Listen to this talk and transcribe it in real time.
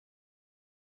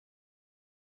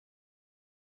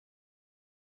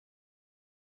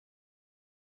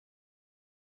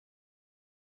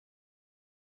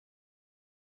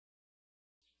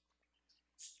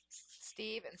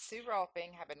Steve and Sue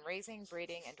Rolfing have been raising,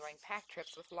 breeding, and doing pack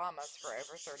trips with llamas for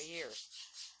over 30 years.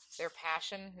 Their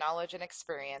passion, knowledge, and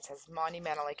experience has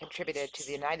monumentally contributed to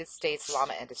the United States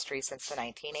llama industry since the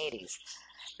 1980s.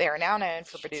 They are now known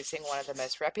for producing one of the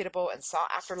most reputable and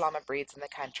sought-after llama breeds in the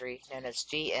country, known as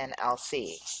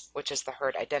GNLC, which is the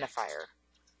herd identifier.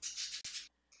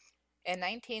 In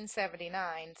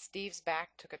 1979, Steve's back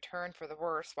took a turn for the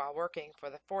worse while working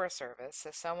for the Forest Service, so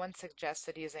someone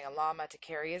suggested using a llama to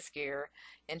carry his gear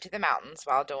into the mountains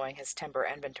while doing his timber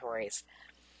inventories.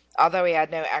 Although he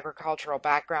had no agricultural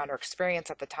background or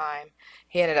experience at the time,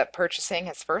 he ended up purchasing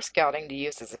his first gelding to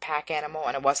use as a pack animal,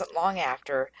 and it wasn't long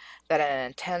after that an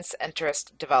intense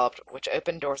interest developed which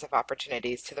opened doors of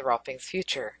opportunities to the Rolfing's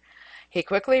future. He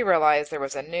quickly realized there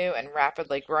was a new and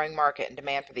rapidly growing market and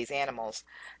demand for these animals,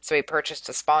 so he purchased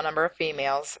a small number of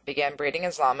females, began breeding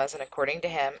his llamas, and according to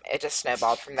him, it just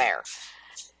snowballed from there.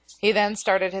 He then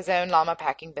started his own llama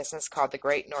packing business called the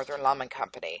Great Northern Llama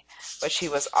Company, which he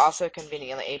was also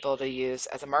conveniently able to use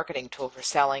as a marketing tool for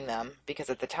selling them, because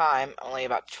at the time, only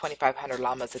about 2,500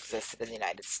 llamas existed in the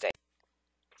United States.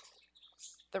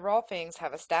 The Rolfings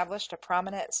have established a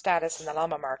prominent status in the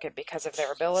llama market because of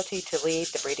their ability to lead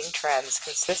the breeding trends,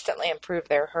 consistently improve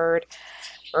their herd,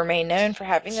 remain known for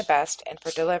having the best, and for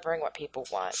delivering what people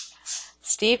want.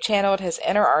 Steve channeled his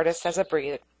inner artist as a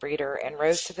breeder and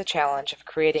rose to the challenge of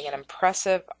creating an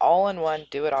impressive, all-in-one,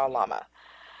 do-it-all llama.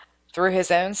 Through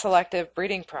his own selective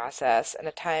breeding process in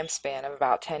a time span of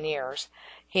about 10 years,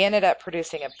 he ended up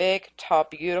producing a big, tall,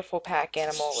 beautiful pack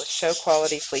animal with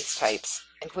show-quality fleece types,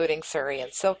 including Surrey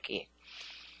and Silky.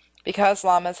 Because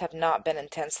llamas have not been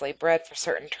intensely bred for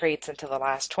certain traits until the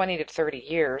last 20 to 30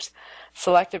 years,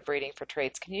 selective breeding for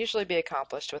traits can usually be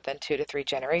accomplished within 2 to 3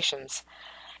 generations.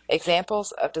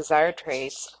 Examples of desired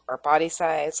traits are body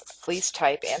size, fleece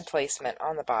type, and placement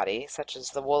on the body, such as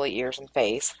the woolly ears and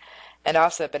face, and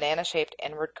also banana-shaped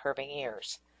inward curving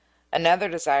ears. Another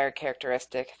desired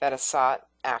characteristic that is sought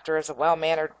after is a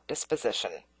well-mannered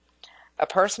disposition. A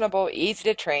personable,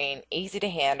 easy-to-train,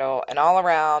 easy-to-handle, and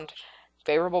all-around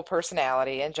favorable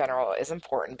personality in general is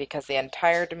important because the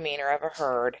entire demeanor of a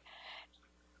herd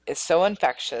is so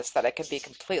infectious that it can be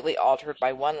completely altered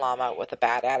by one llama with a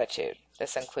bad attitude.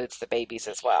 This includes the babies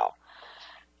as well.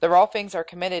 The Rolfings are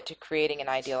committed to creating an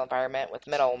ideal environment with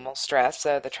minimal stress,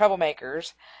 so the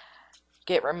troublemakers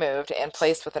get removed and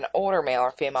placed with an older male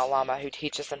or female llama who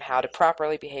teaches them how to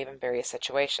properly behave in various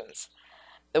situations.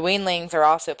 The weanlings are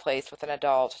also placed with an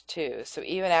adult too, so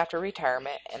even after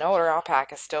retirement, an older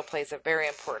alpaca still plays a very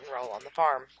important role on the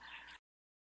farm.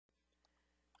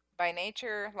 By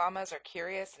nature, llamas are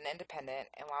curious and independent,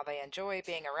 and while they enjoy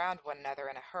being around one another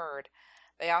in a herd,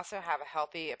 they also have a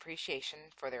healthy appreciation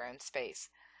for their own space.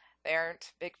 They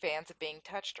aren't big fans of being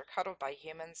touched or cuddled by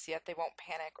humans, yet they won't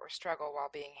panic or struggle while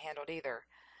being handled either.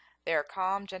 They are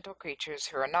calm, gentle creatures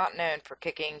who are not known for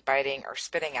kicking, biting, or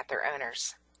spitting at their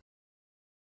owners.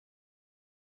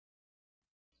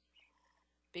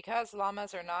 Because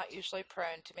llamas are not usually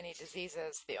prone to many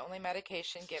diseases, the only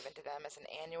medication given to them is an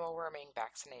annual worming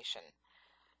vaccination.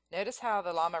 Notice how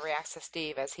the llama reacts to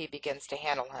Steve as he begins to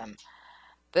handle him.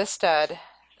 This stud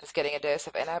is getting a dose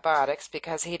of antibiotics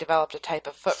because he developed a type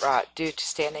of foot rot due to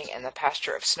standing in the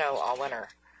pasture of snow all winter.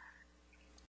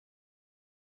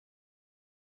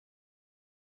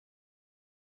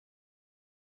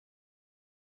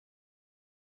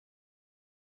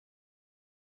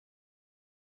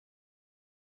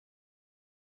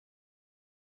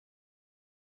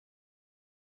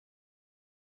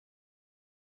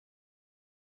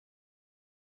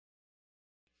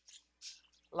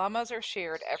 Llamas are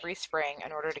sheared every spring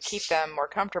in order to keep them more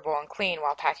comfortable and clean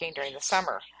while packing during the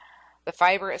summer. The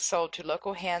fiber is sold to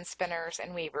local hand spinners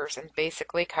and weavers and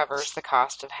basically covers the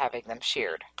cost of having them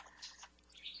sheared.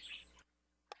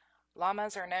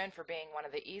 Llamas are known for being one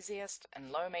of the easiest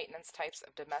and low-maintenance types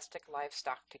of domestic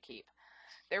livestock to keep.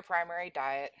 Their primary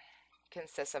diet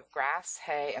consists of grass,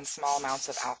 hay, and small amounts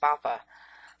of alfalfa.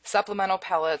 Supplemental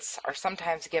pellets are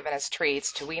sometimes given as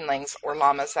treats to weanlings or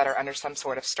llamas that are under some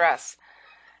sort of stress.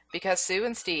 Because Sue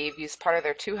and Steve use part of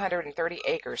their 230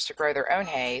 acres to grow their own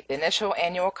hay, the initial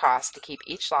annual cost to keep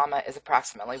each llama is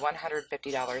approximately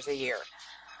 $150 a year.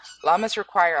 Llamas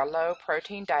require a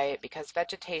low-protein diet because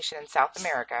vegetation in South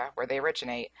America, where they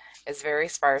originate, is very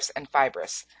sparse and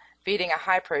fibrous. Feeding a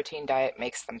high-protein diet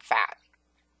makes them fat.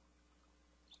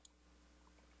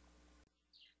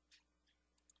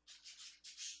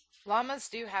 Llamas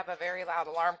do have a very loud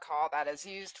alarm call that is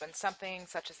used when something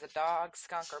such as a dog,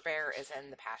 skunk, or bear is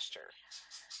in the pasture.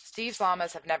 Steve's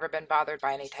llamas have never been bothered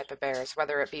by any type of bears,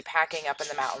 whether it be packing up in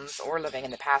the mountains or living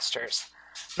in the pastures.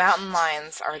 Mountain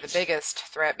lions are the biggest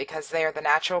threat because they are the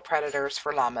natural predators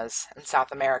for llamas in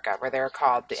South America, where they are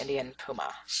called the Indian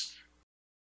puma.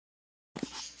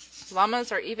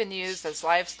 Llamas are even used as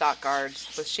livestock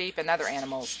guards with sheep and other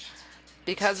animals.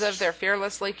 Because of their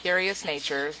fearlessly curious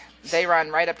nature, they run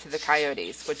right up to the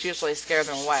coyotes, which usually scare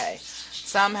them away.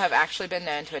 Some have actually been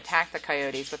known to attack the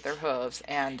coyotes with their hooves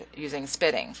and using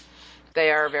spitting.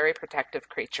 They are very protective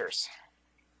creatures.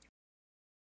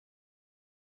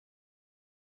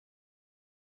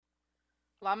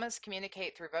 Llamas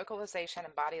communicate through vocalization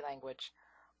and body language.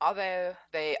 Although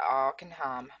they all can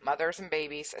hum, mothers and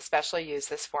babies especially use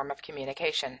this form of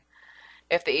communication.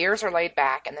 If the ears are laid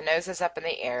back and the nose is up in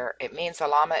the air, it means the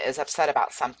llama is upset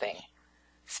about something.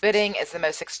 Spitting is the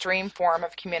most extreme form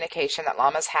of communication that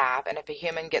llamas have, and if a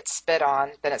human gets spit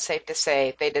on, then it's safe to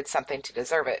say they did something to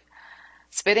deserve it.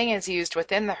 Spitting is used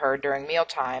within the herd during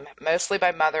mealtime, mostly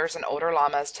by mothers and older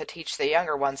llamas to teach the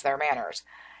younger ones their manners.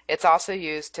 It's also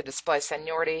used to display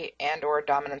seniority and/or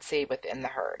dominancy within the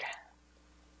herd.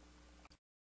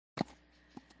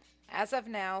 As of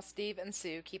now, Steve and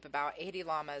Sue keep about 80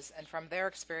 llamas, and from their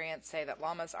experience say that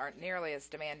llamas aren't nearly as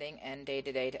demanding in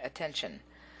day-to-day attention.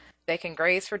 They can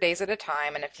graze for days at a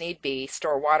time, and if need be,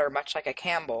 store water much like a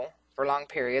camel for long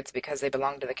periods because they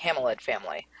belong to the camelid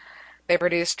family. They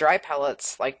produce dry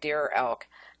pellets, like deer or elk,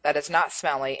 that is not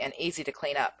smelly and easy to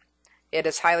clean up. It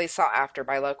is highly sought after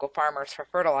by local farmers for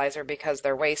fertilizer because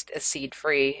their waste is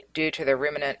seed-free due to their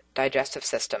ruminant digestive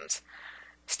systems.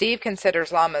 Steve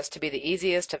considers llamas to be the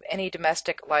easiest of any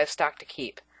domestic livestock to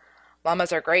keep.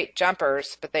 Llamas are great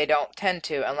jumpers, but they don't tend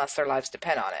to unless their lives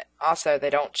depend on it. Also, they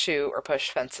don't chew or push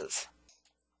fences.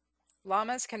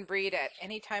 Llamas can breed at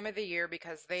any time of the year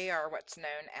because they are what's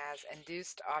known as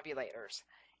induced ovulators.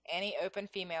 Any open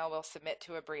female will submit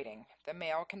to a breeding. The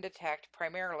male can detect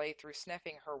primarily through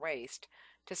sniffing her waist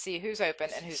to see who's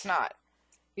open and who's not.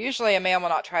 Usually a male will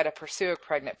not try to pursue a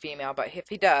pregnant female, but if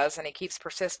he does and he keeps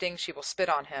persisting, she will spit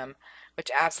on him, which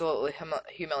absolutely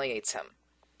humiliates him.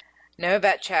 No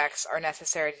vet checks are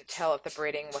necessary to tell if the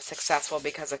breeding was successful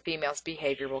because a female's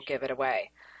behavior will give it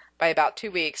away. By about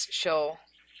 2 weeks, she'll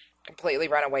completely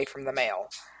run away from the male.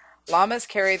 Llamas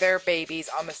carry their babies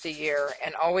almost a year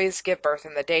and always give birth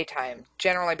in the daytime,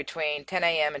 generally between 10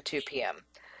 a.m. and 2 p.m.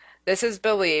 This is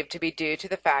believed to be due to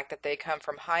the fact that they come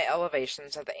from high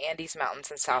elevations of the Andes Mountains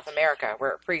in South America,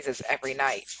 where it freezes every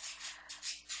night.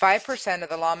 5% of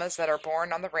the llamas that are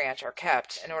born on the ranch are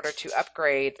kept in order to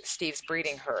upgrade Steve's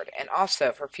breeding herd, and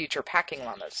also for future packing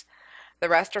llamas. The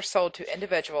rest are sold to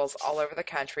individuals all over the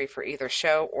country for either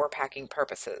show or packing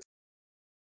purposes.